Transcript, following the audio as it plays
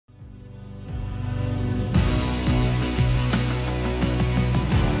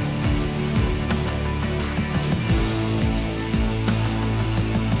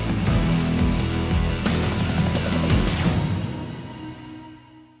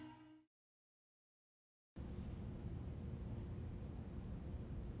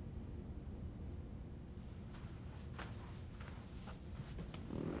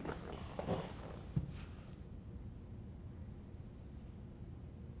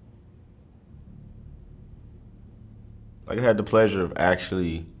Like, I had the pleasure of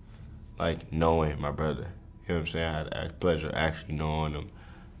actually, like, knowing my brother. You know what I'm saying? I had the pleasure of actually knowing him,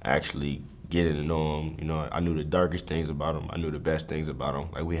 actually getting to know him. You know, I knew the darkest things about him. I knew the best things about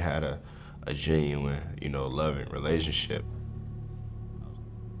him. Like, we had a genuine, you know, loving relationship.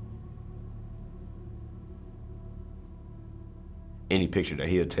 Any picture that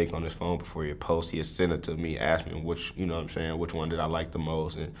he'll take on his phone before he post, he'll send it to me, ask me which, you know what I'm saying, which one did I like the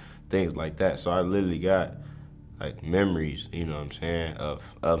most and things like that. So I literally got like memories, you know what I'm saying,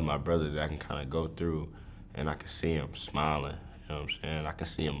 of my brother that I can kind of go through, and I can see him smiling, you know what I'm saying? I can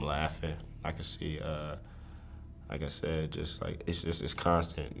see him laughing. I can see, like I said, just like, it's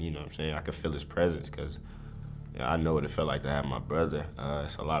constant, you know what I'm saying? I can feel his presence because I know what it felt like to have my brother.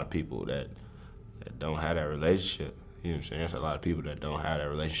 It's a lot of people that don't have that relationship. You know what I'm saying? It's a lot of people that don't have that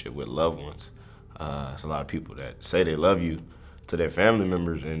relationship with loved ones. It's a lot of people that say they love you to their family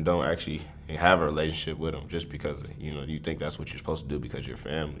members and don't actually have a relationship with them just because, you know, you think that's what you're supposed to do because you're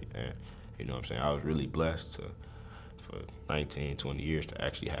family. And, you know what I'm saying? I was really blessed for 19, 20 years to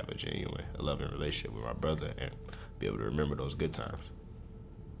actually have a genuine, loving relationship with my brother and be able to remember those good times.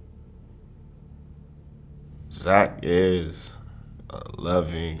 Zach is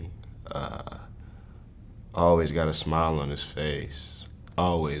loving, always got a smile on his face,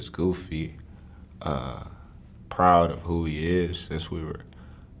 always goofy, proud of who he is since we were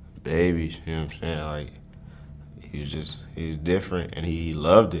babies, you know what I'm saying? Like, he's different and he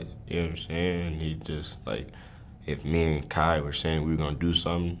loved it, you know what I'm saying? He just, like, if me and Kai were saying we were gonna do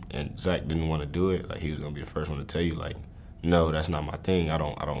something and Zach didn't wanna do it, like, he was gonna be the first one to tell you, like, no, that's not my thing, I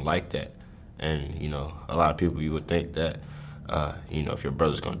don't like that. And, you know, a lot of people, you would think that, you know, if your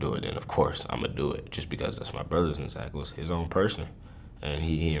brother's gonna do it, then of course I'm gonna do it, just because that's my brother's, and Zach was his own person. And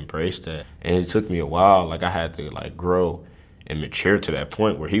he embraced that. And it took me a while, like I had to like grow and mature to that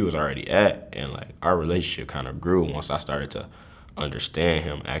point where he was already at, and like our relationship kind of grew once I started to understand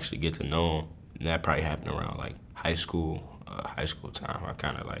him, actually get to know him. And that probably happened around like high school time. I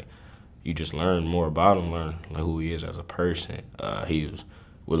kind of like, you just learn more about him, learn like who he is as a person. He was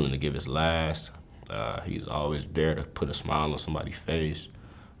willing to give his last. He's always there to put a smile on somebody's face.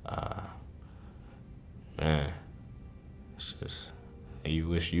 Man, it's just, you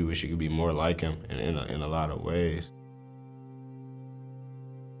wish you could be more like him in a lot of ways.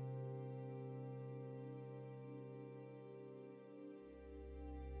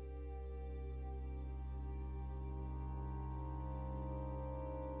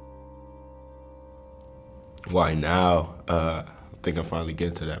 Why now? I think I'm finally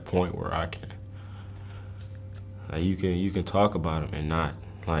getting to that point where I can, like, you can talk about him and not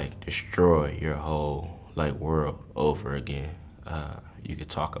like destroy your whole like world over again. You could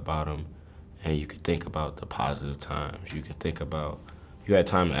talk about him and you could think about the positive times. You could think about, you had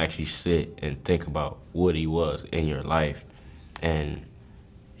time to actually sit and think about what he was in your life. And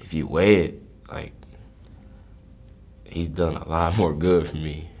if you weigh it, like, he's done a lot more good for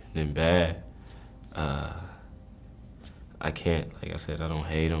me than bad. I can't, like I said, I don't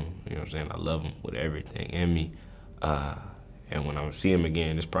hate him, you know what I'm saying? I love him with everything in me. And when I see him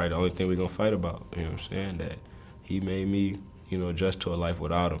again, it's probably the only thing we're gonna fight about, you know what I'm saying? That he made me, you know, adjust to a life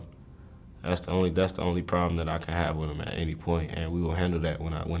without him. That's the only problem that I can have with him at any point, and we will handle that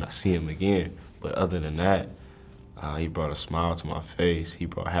when I see him again. But other than that, he brought a smile to my face. He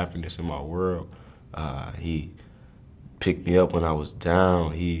brought happiness in my world. He picked me up when I was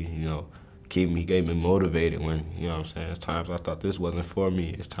down. He, you know, he gave me motivated when, you know what I'm saying, there's times I thought this wasn't for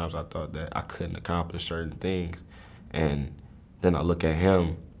me. It's times I thought that I couldn't accomplish certain things. And then I look at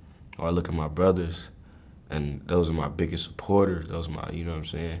him, or I look at my brothers, and those are my biggest supporters. Those are my, you know what I'm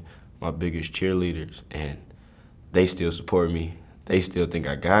saying, my biggest cheerleaders. And they still support me. They still think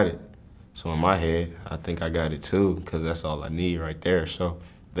I got it. So in my head, I think I got it too, because that's all I need right there. So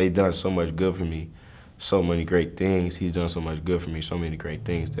they've done so much good for me, so many great things. He's done so much good for me, so many great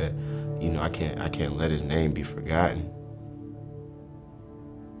things that, you know, I can't let his name be forgotten.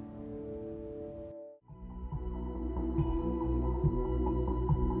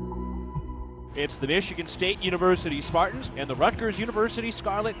 It's the Michigan State University Spartans and the Rutgers University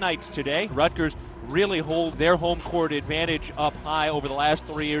Scarlet Knights today. Rutgers really hold their home court advantage up high over the last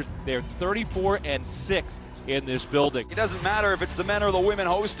 3 years. They're 34-6 in this building. It doesn't matter if it's the men or the women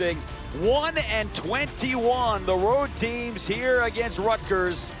hosting. 1-21, the road teams here against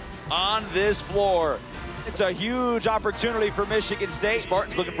Rutgers on this floor. It's a huge opportunity for Michigan State.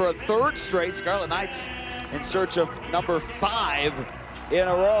 Spartans looking for a third straight. Scarlet Knights in search of number 5 in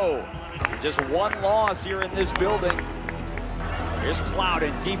a row. Just one loss here in this building. Here's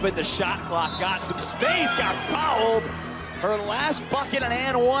Clouden deep in the shot clock. Got some space, got fouled. Her last bucket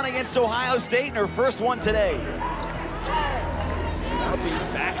and one against Ohio State, and her first one today. Piece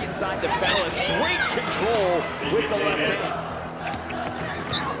back inside the Bellis. Great control with the left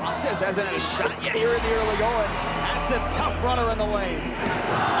hand. Montez hasn't had a shot yet here in the early going. That's a tough runner in the lane.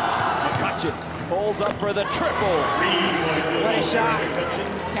 McCutcheon pulls up for the triple. What a shot.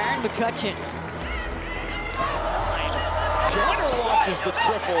 Taryn McCutcheon. Joyner launches the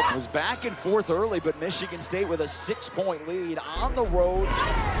triple. It was back and forth early, but Michigan State with a 6-point lead on the road.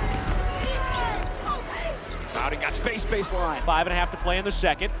 Bowden got space baseline. 5.5 to play in the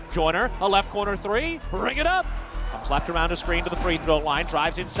second. Joyner, a left corner three. Bring it up. Comes left around the screen to the free throw line.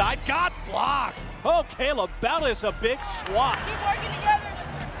 Drives inside. Got blocked. Oh, Caleb Bellis, a big swat. Keep working together.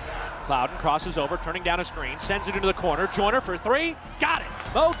 Clouden crosses over, turning down a screen. Sends it into the corner. Joyner for three. Got it.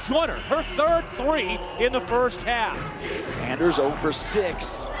 Mo Joyner, her third three in the first half. Sanders 0 for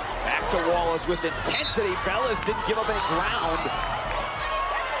 6. Back to Wallace with intensity. Bellis didn't give up any ground.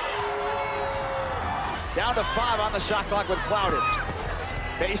 Down to 5 on the shot clock with Clouden.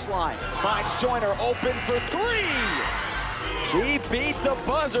 Baseline, finds Joyner open for 3. She beat the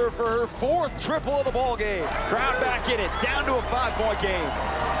buzzer for her 4th triple of the ball game. Crowd back in it, down to a 5-point game.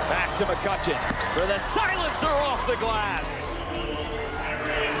 Back to McCutcheon for the silencer off the glass.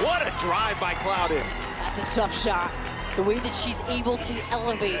 What a drive by Clouden. That's a tough shot. The way that she's able to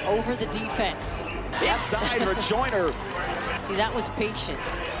elevate over the defense. Inside for Joyner. See, that was patience.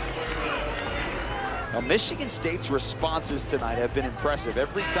 Now, Michigan State's responses tonight have been impressive.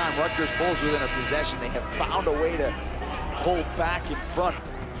 Every time Rutgers pulls within a possession, they have found a way to pull back in front.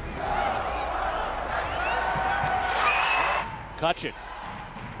 McCutcheon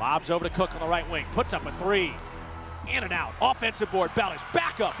lobs over to Cook on the right wing. Puts up a 3. In and out. Offensive board. Bellis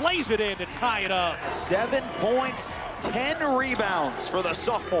back up. Lays it in to tie it up. 7 points, 10 rebounds for the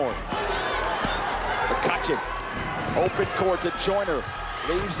sophomore. McCutcheon, open court to Joyner.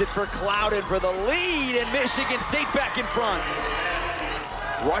 Leaves it for Clouden for the lead, and Michigan State back in front.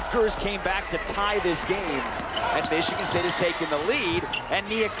 Rutgers came back to tie this game, and Michigan State has taken the lead, and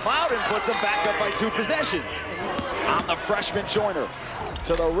Nia Clouden puts them back up by 2 possessions. On the freshman Joyner,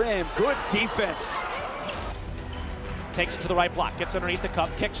 to the rim, good defense. Takes it to the right block, gets underneath the cup,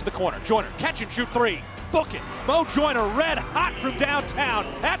 kicks to the corner. Joyner, catch and shoot 3. Book it. Mo Joyner red hot from downtown.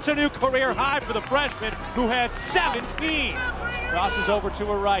 That's a new career high for the freshman who has 17. Crosses over to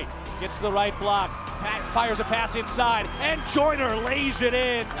her right, gets to the right block, fires a pass inside, and Joyner lays it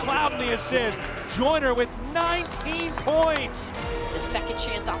in. Clouden the assist. Joyner with 19 points. The second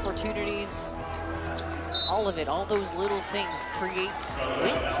chance opportunities, all of it, all those little things create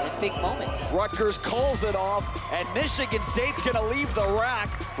wins and big moments. Rutgers calls it off, and Michigan State's gonna leave the rack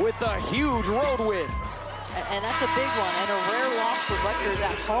with a huge road win. And that's a big one, and a rare loss for Rutgers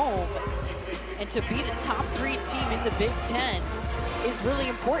at home. And to beat a top 3 team in the Big Ten is really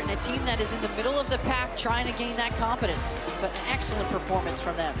important. A team that is in the middle of the pack trying to gain that confidence. But an excellent performance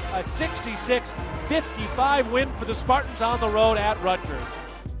from them. A 66-55 win for the Spartans on the road at Rutgers.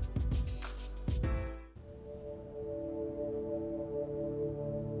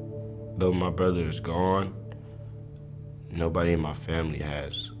 Though my brother is gone, nobody in my family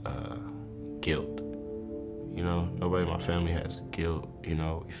has guilt. You know, nobody in my family has guilt. You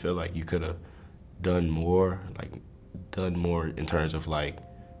know, you feel like you could have done more in terms of like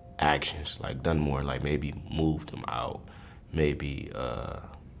actions, like done more, like maybe moved them out, maybe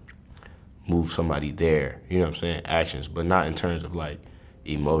move somebody there, you know what I'm saying, actions, but not in terms of like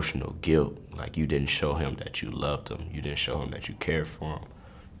emotional guilt, like you didn't show him that you loved him, you didn't show him that you cared for him,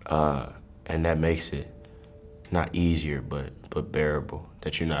 and that makes it not easier, but bearable,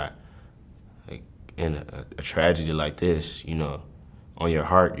 that you're not, like, in a tragedy like this, you know, on your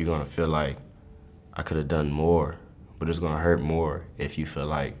heart, you're gonna feel like, I could have done more, but it's gonna hurt more if you feel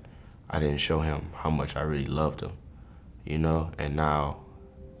like I didn't show him how much I really loved him, you know? And now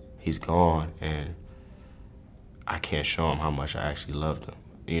he's gone and I can't show him how much I actually loved him.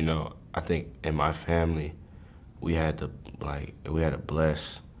 You know, I think in my family, we had a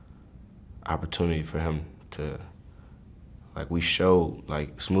blessed opportunity for him to, like, we showed,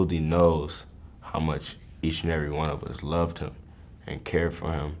 like, Smoothie knows how much each and every one of us loved him and cared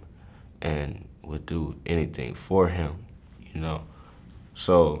for him and would do anything for him, you know?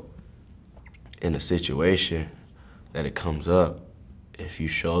 So in a situation that it comes up, if you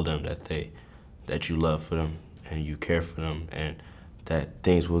show them that you love for them and you care for them and that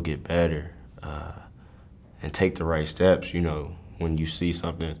things will get better, and take the right steps, you know, when you see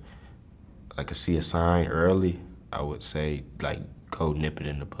something, like see a sign early, I would say, like, go nip it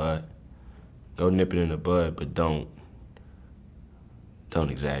in the bud. Go nip it in the bud, but don't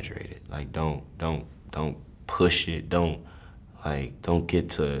exaggerate it. Like, don't push it. Don't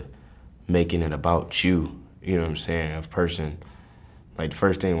get to making it about you you know what I'm saying, of person. Like the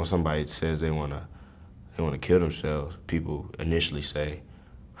first thing when somebody says they wanna kill themselves, people initially say,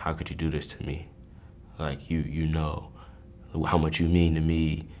 "How could you do this to me? Like you know how much you mean to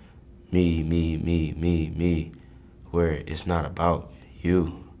me, me." Where it's not about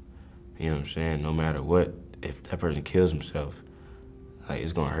you. You know what I'm saying? No matter what, if that person kills himself, like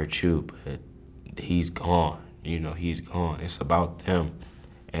it's gonna hurt you, but he's gone. You know, he's gone. It's about them.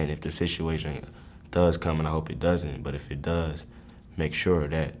 And if the situation does come, and I hope it doesn't, but if it does, make sure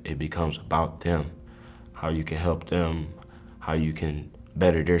that it becomes about them. How you can help them, how you can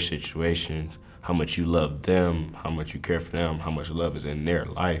better their situations, how much you love them, how much you care for them, how much love is in their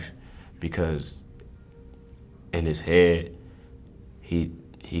life. Because in his head, he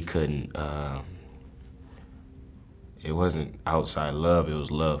couldn't, it wasn't outside love, it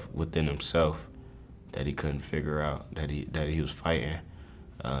was love within himself that he couldn't figure out, that he was fighting.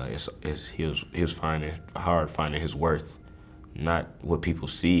 He was finding hard finding his worth, not what people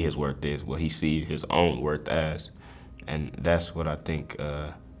see his worth is, what he sees his own worth as. And that's what I think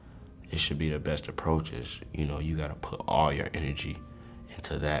it should be the best approach is, you know, you gotta put all your energy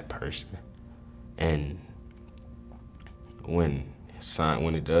into that person. And when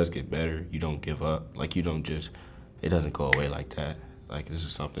it does get better, you don't give up. Like you don't just, it doesn't go away like that. Like this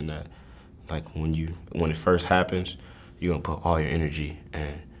is something that, like when it first happens, you're gonna put all your energy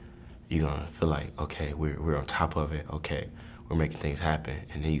and you're gonna feel like, okay, we're on top of it. Okay, we're making things happen.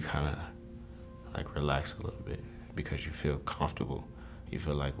 And then you kind of like relax a little bit because you feel comfortable. You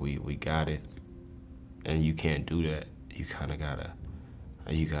feel like we got it. And you can't do that. You kind of gotta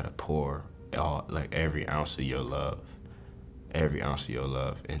pour all, like every ounce of your love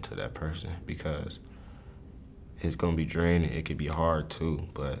into that person, because it's gonna be draining. It could be hard too,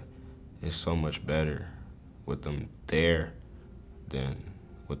 but it's so much better with them there than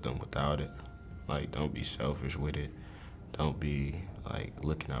with them without it. Like, don't be selfish with it. Don't be like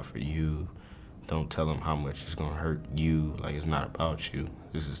looking out for you. Don't tell them how much it's gonna hurt you. Like, it's not about you.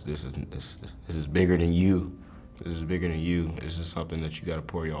 This is bigger than you. This is bigger than you. This is something that you gotta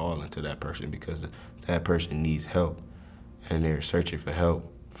pour your all into that person, because that person needs help, and they're searching for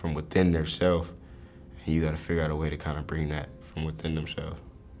help from within themselves, and you gotta figure out a way to kind of bring that from within themselves.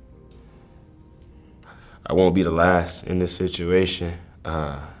 I won't be the last in this situation,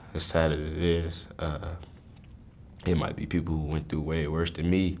 as sad as it is. It might be people who went through way worse than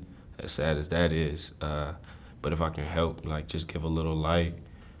me, as sad as that is. But if I can help, like, just give a little light,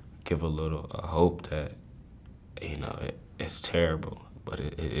 give a little hope that, you know, it's terrible, but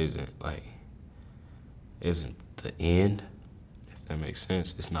it isn't, like, isn't the end, if that makes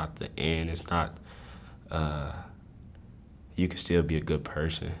sense. It's not the end. It's not, you can still be a good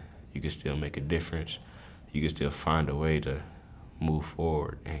person. You can still make a difference. You can still find a way to move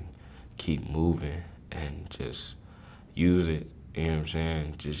forward and keep moving and just use it. You know what I'm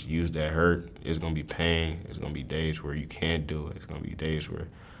saying? Just use that hurt. It's gonna be pain. It's gonna be days where you can't do it. It's gonna be days where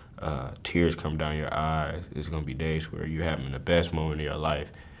tears come down your eyes. It's gonna be days where you're having the best moment of your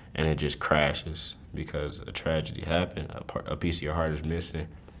life and it just crashes because a tragedy happened, a piece of your heart is missing,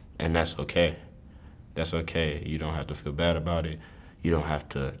 and that's okay. That's okay. You don't have to feel bad about it. You don't have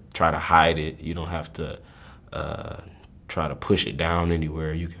to try to hide it. You don't have to try to push it down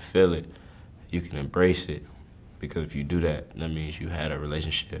anywhere. You can feel it. You can embrace it. Because if you do that, that means you had a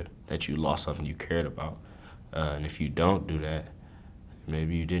relationship, that you lost something you cared about. And if you don't do that,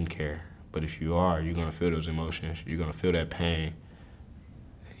 maybe you didn't care. But if you are, you're gonna feel those emotions. You're gonna feel that pain.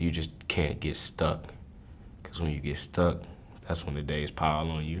 You just can't get stuck. Because when you get stuck, that's when the days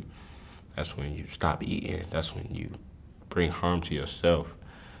pile on you. That's when you stop eating. That's when you bring harm to yourself.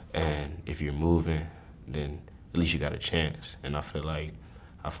 And if you're moving, then at least you got a chance. And I feel like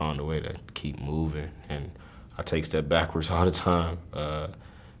I found a way to keep moving. And I take step backwards all the time.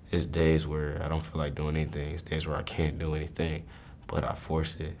 It's days where I don't feel like doing anything. It's days where I can't do anything, but I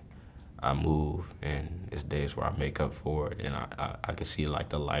force it. I move, and it's days where I make up for it, and I can see like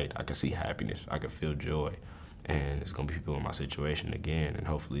the light. I can see happiness. I can feel joy, and it's gonna be people in my situation again, and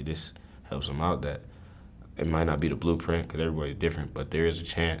hopefully this helps them out. That it might not be the blueprint because everybody's different, but there is a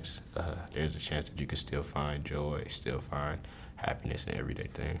chance. There's a chance that you can still find joy, still find happiness in everyday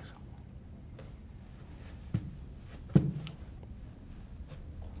things.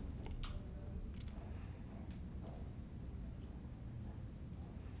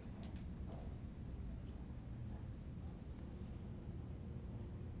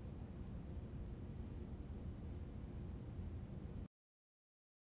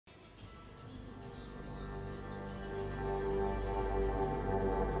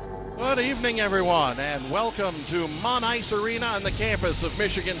 Good evening, everyone, and welcome to Mon Ice Arena on the campus of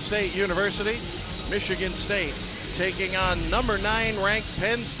Michigan State University. Michigan State taking on number 9 ranked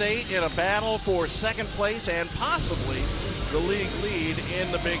Penn State in a battle for second place and possibly the league lead in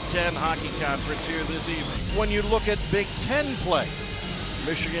the Big Ten Hockey Conference here this evening. When you look at Big Ten play,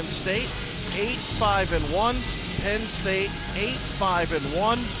 Michigan State 8-5-1, Penn State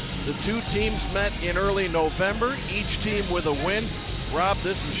 8-5-1. The two teams met in early November, each team with a win. Rob,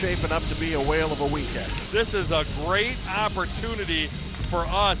 this is shaping up to be a whale of a weekend. This is a great opportunity for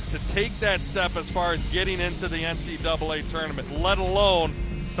us to take that step as far as getting into the NCAA tournament, let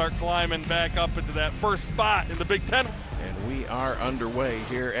alone start climbing back up into that first spot in the Big Ten. And we are underway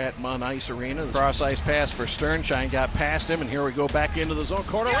here at Munn Ice Arena. The cross-ice pass for Sternshine got past him, and here we go back into the zone.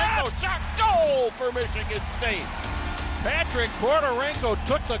 Cordorenko, shot, goal for Michigan State. Patrick Cordorenko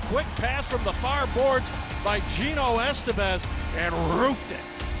took the quick pass from the far boards by Gino Estevez and roofed it.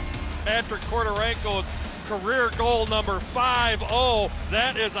 Patrick Cordorenko's career goal number 5-0.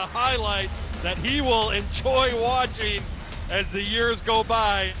 That is a highlight that he will enjoy watching as the years go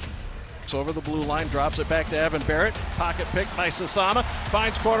by. Over the blue line, drops it back to Evan Barrett. Pocket pick by Sasana.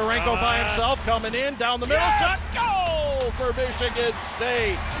 Finds Cordorenko by himself, coming in, down the middle. Shot, goal for Michigan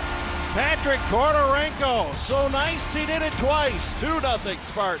State. Patrick Cordorenko, so nice he did it twice. 2-0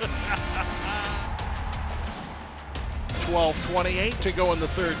 Spartans. 12:28 to go in the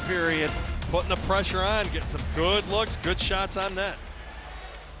third period. Putting the pressure on, getting some good looks, good shots on net.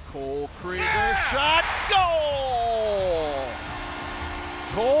 Cole Krieger, shot, goal!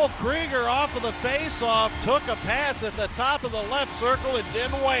 Cole Krieger off of the face-off, took a pass at the top of the left circle and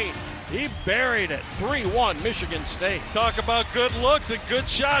didn't wait. He buried it. 3-1 Michigan State. Talk about good looks and good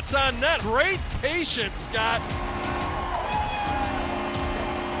shots on net. Great patience, Scott.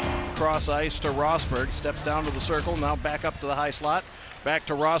 Cross ice to Rosberg, steps down to the circle, now back up to the high slot. Back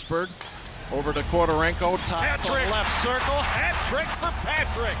to Rosberg, over to Cordorenko, top of the left circle. Hat trick for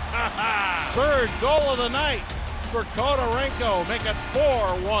Patrick. Third goal of the night for Cordorenko, make it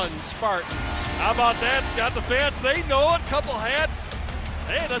 4-1 Spartans. How about that, Scott? The fans, they know it. Couple hats.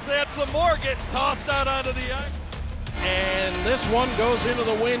 Hey, let's add some more getting tossed out onto the ice. And this one goes into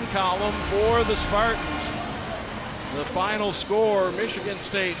the win column for the Spartans. The final score, Michigan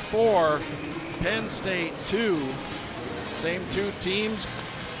State 4, Penn State 2. Same two teams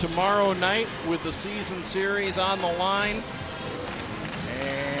tomorrow night with the season series on the line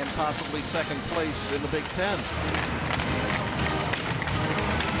and possibly second place in the Big Ten.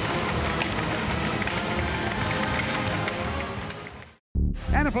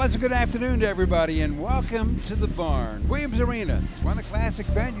 And a pleasant good afternoon to everybody, and welcome to the Barn. Williams Arena is one of the classic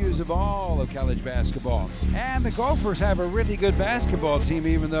venues of all of college basketball. And the Gophers have a really good basketball team,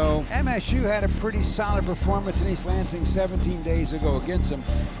 even though MSU had a pretty solid performance in East Lansing 17 days ago against them,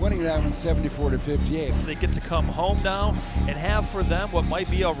 winning that one 74-58. They get to come home now and have for them what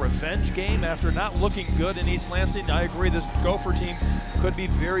might be a revenge game after not looking good in East Lansing. I agree, this Gopher team could be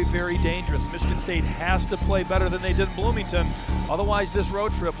very, very dangerous. Michigan State has to play better than they did in Bloomington. Otherwise, this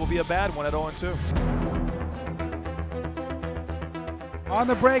road trip will be a bad one at 0-2. On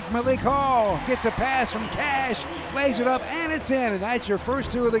the break, Malik Hall gets a pass from Cash, lays it up, and it's in, and that's your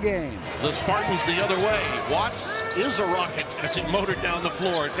first two of the game. The Spartans the other way. Watts is a rocket as he motored down the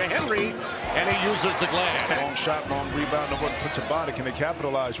floor to Henry, and he uses the glass. Long shot, long rebound, no one puts a body. Can they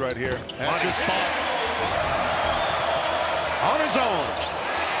capitalize right here? That's his spot. On his own.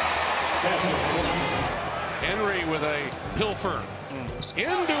 Henry with a pilfer.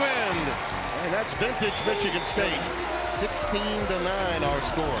 End to end. And that's vintage Michigan State. 16-9 our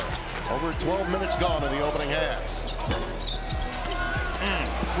score. Over 12 minutes gone in the opening half.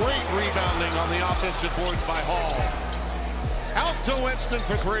 Great rebounding on the offensive boards by Hall. Out to Winston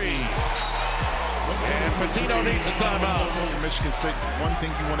for three. And Patino needs a timeout. Michigan State, one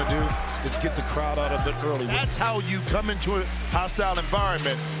thing you want to do is get the crowd out a bit early. That's how you come into a hostile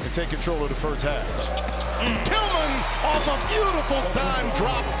environment and take control of the first half. Tillman off a beautiful time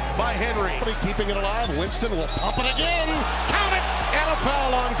drop by Henry. Keeping it alive. Winston will pump it again. Count it. And a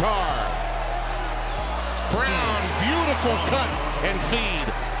foul on Carr. Brown, beautiful cut and feed.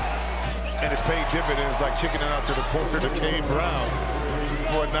 And it's paid dividends, like kicking it out to the corner to Gabe Brown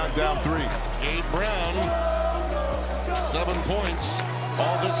for a knockdown three. Gabe Brown, 7 points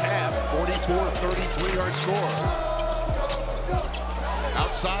all this half. 44-33 our score.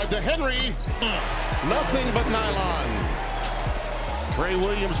 Outside to Henry. Nothing but nylon. Trey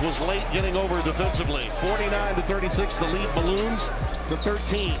Williams was late getting over defensively. 49-36, the lead balloons to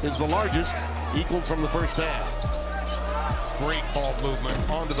 13 is the largest, equaled from the first half. Great ball movement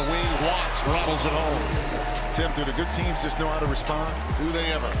onto the wing. Watts rattles it home. Tim, do the good teams just know how to respond? Do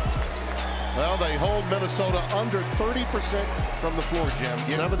they ever? Well, they hold Minnesota under 30% from the floor, Jim.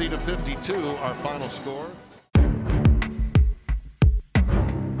 70-52, our final score.